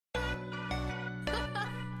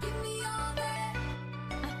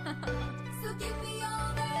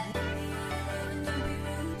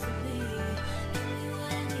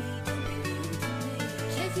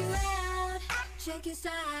Shake your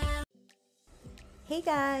style. Hey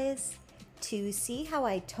guys! To see how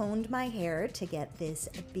I toned my hair to get this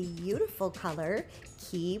beautiful color,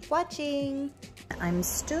 keep watching. I'm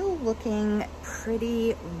still looking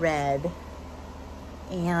pretty red,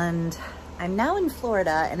 and I'm now in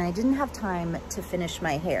Florida and I didn't have time to finish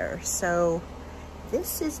my hair. So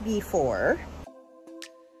this is before.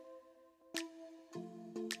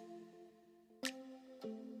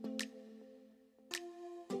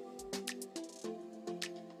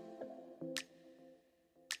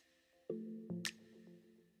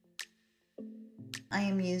 I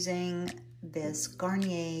am using this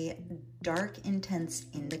Garnier Dark Intense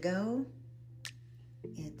Indigo.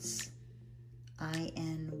 It's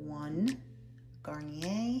IN1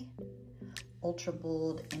 Garnier Ultra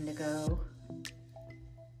Bold Indigo.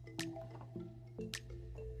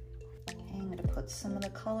 Okay, I'm gonna put some of the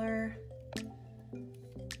color.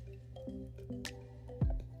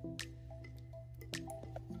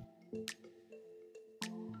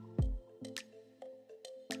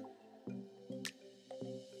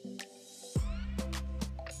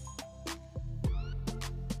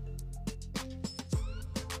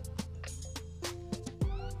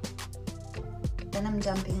 Then I'm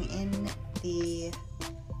dumping in the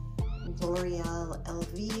L'Oreal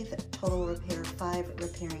Elvive Total Repair 5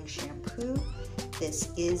 Repairing Shampoo.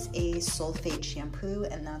 This is a sulfate shampoo,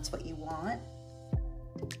 and that's what you want.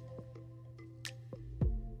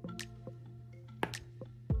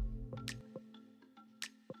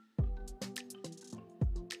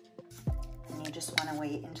 And you just want to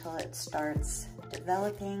wait until it starts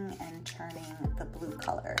developing and turning the blue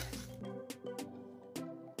color.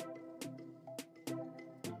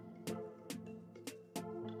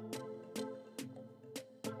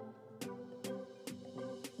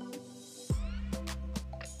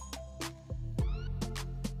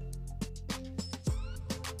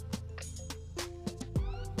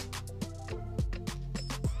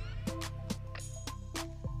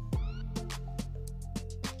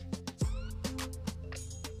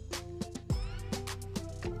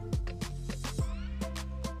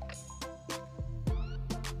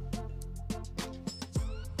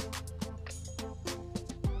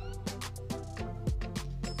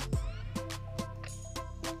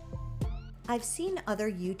 I've seen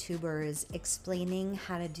other YouTubers explaining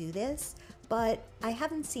how to do this, but I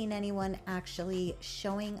haven't seen anyone actually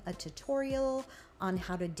showing a tutorial on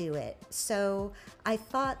how to do it. So I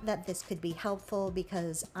thought that this could be helpful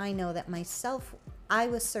because I know that myself, I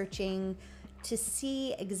was searching to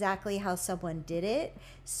see exactly how someone did it.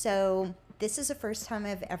 So this is the first time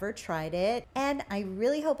I've ever tried it, and I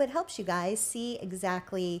really hope it helps you guys see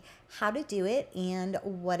exactly how to do it and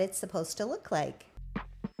what it's supposed to look like.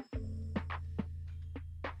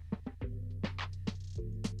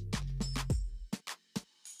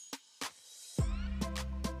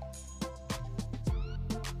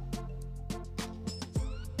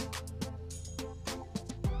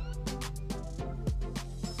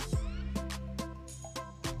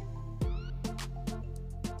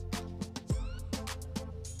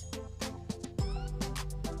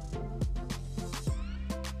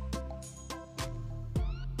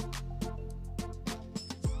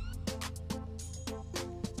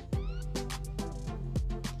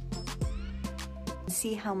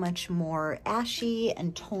 See how much more ashy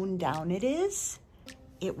and toned down it is.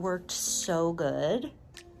 It worked so good.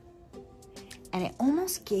 And it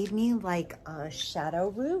almost gave me like a shadow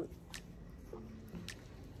root.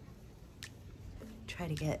 Try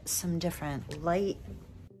to get some different light.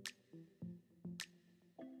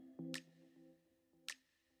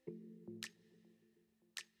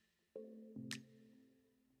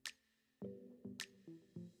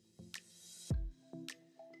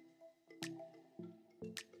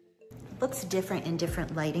 Looks different in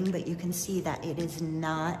different lighting, but you can see that it is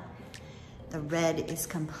not, the red is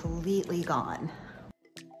completely gone.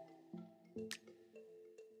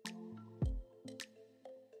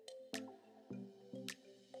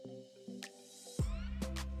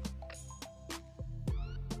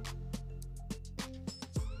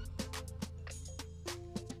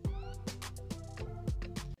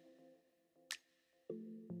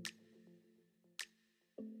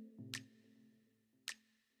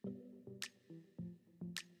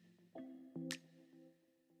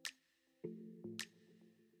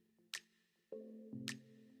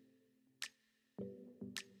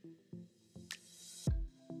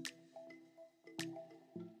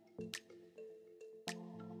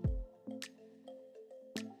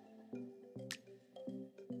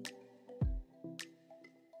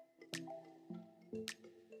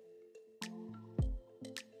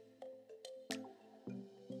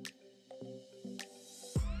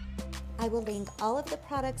 I will link all of the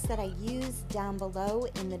products that I use down below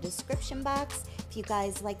in the description box. If you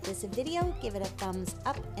guys like this video, give it a thumbs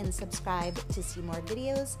up and subscribe to see more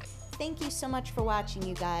videos. Thank you so much for watching,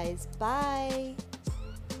 you guys. Bye.